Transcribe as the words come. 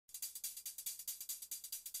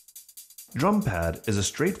Drumpad is a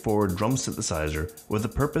straightforward drum synthesizer with the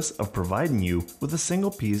purpose of providing you with a single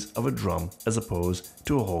piece of a drum as opposed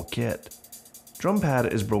to a whole kit.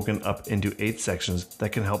 Drumpad is broken up into 8 sections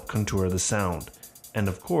that can help contour the sound, and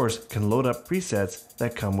of course can load up presets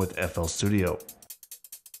that come with FL Studio.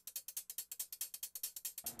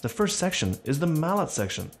 The first section is the mallet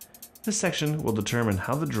section. This section will determine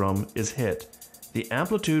how the drum is hit. The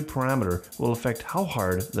amplitude parameter will affect how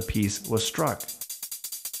hard the piece was struck.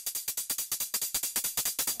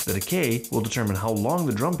 The decay will determine how long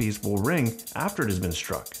the drum piece will ring after it has been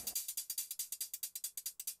struck.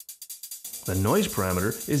 The noise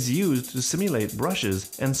parameter is used to simulate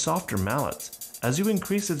brushes and softer mallets. As you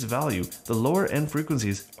increase its value, the lower end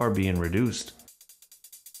frequencies are being reduced.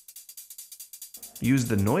 Use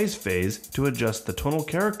the noise phase to adjust the tonal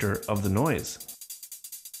character of the noise.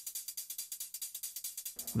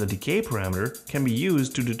 The decay parameter can be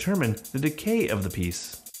used to determine the decay of the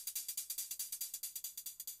piece.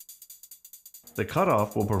 The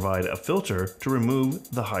cutoff will provide a filter to remove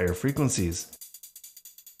the higher frequencies.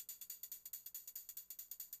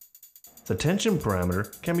 The tension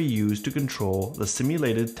parameter can be used to control the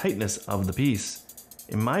simulated tightness of the piece.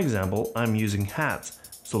 In my example, I'm using hats,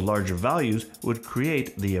 so larger values would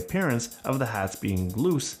create the appearance of the hats being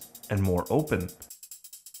loose and more open,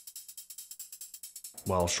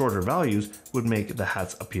 while shorter values would make the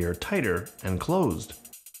hats appear tighter and closed.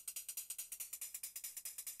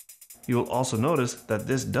 You will also notice that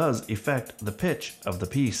this does affect the pitch of the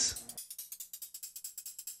piece.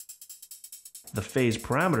 The phase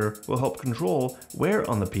parameter will help control where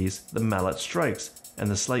on the piece the mallet strikes and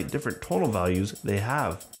the slight different tonal values they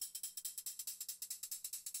have.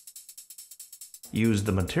 Use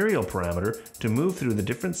the material parameter to move through the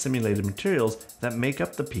different simulated materials that make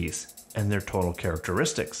up the piece and their tonal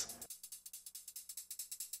characteristics.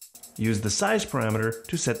 Use the size parameter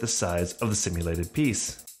to set the size of the simulated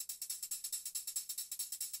piece.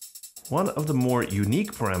 One of the more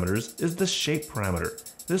unique parameters is the shape parameter.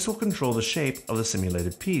 This will control the shape of the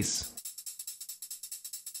simulated piece.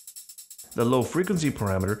 The low frequency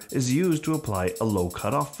parameter is used to apply a low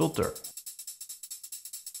cutoff filter.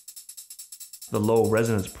 The low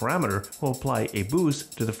resonance parameter will apply a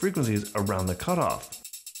boost to the frequencies around the cutoff.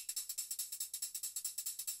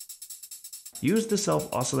 Use the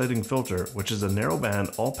self-oscillating filter, which is a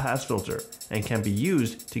narrowband all-pass filter and can be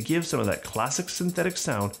used to give some of that classic synthetic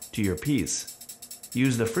sound to your piece.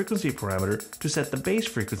 Use the frequency parameter to set the base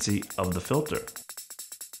frequency of the filter.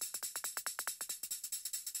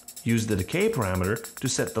 Use the decay parameter to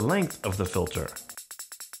set the length of the filter.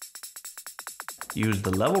 Use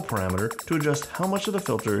the level parameter to adjust how much of the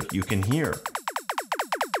filter you can hear.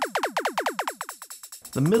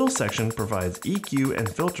 The middle section provides EQ and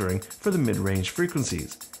filtering for the mid-range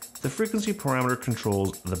frequencies. The frequency parameter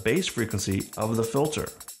controls the base frequency of the filter.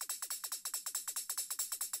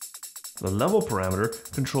 The level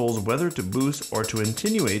parameter controls whether to boost or to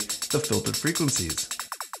attenuate the filtered frequencies.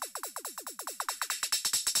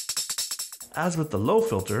 As with the low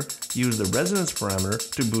filter, use the resonance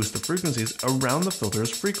parameter to boost the frequencies around the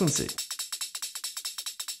filter's frequency.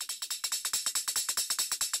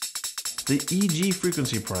 The EG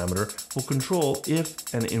frequency parameter will control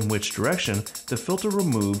if and in which direction the filter will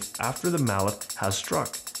move after the mallet has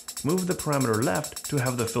struck. Move the parameter left to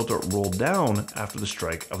have the filter roll down after the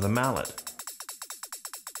strike of the mallet.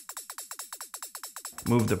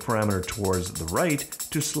 Move the parameter towards the right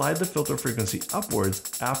to slide the filter frequency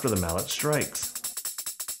upwards after the mallet strikes.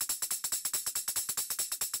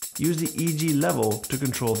 Use the EG level to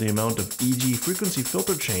control the amount of EG frequency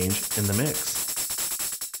filter change in the mix.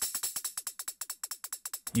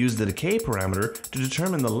 Use the decay parameter to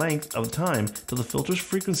determine the length of time till the filter's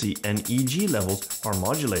frequency and EG levels are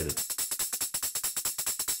modulated.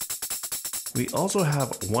 We also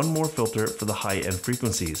have one more filter for the high-end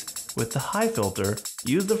frequencies. With the high filter,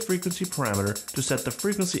 use the frequency parameter to set the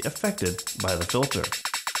frequency affected by the filter.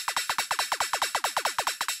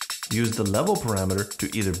 Use the level parameter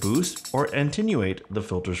to either boost or attenuate the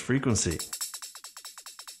filter's frequency.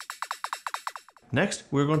 Next,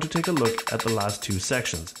 we're going to take a look at the last two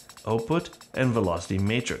sections, output and velocity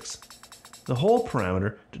matrix. The whole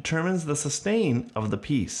parameter determines the sustain of the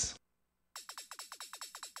piece.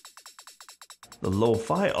 The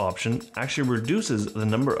lo-fi option actually reduces the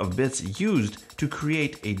number of bits used to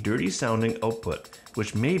create a dirty sounding output,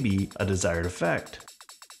 which may be a desired effect.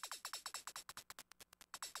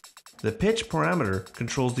 The pitch parameter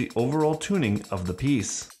controls the overall tuning of the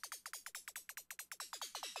piece.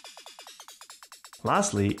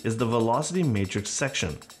 Lastly is the velocity matrix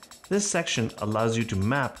section. This section allows you to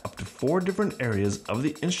map up to 4 different areas of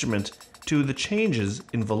the instrument to the changes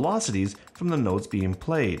in velocities from the notes being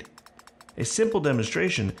played. A simple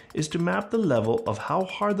demonstration is to map the level of how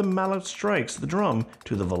hard the mallet strikes the drum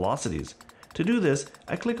to the velocities. To do this,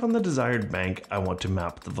 I click on the desired bank I want to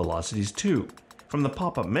map the velocities to. From the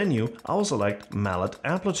pop-up menu, I will select Mallet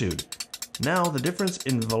Amplitude. Now the difference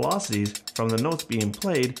in velocities from the notes being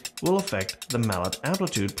played will affect the mallet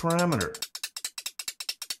amplitude parameter.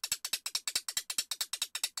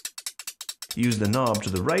 Use the knob to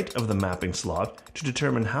the right of the mapping slot to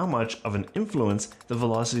determine how much of an influence the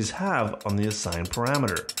velocities have on the assigned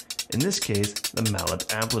parameter, in this case the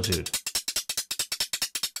mallet amplitude.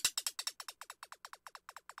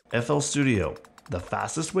 FL Studio, the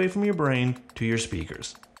fastest way from your brain to your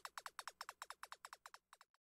speakers.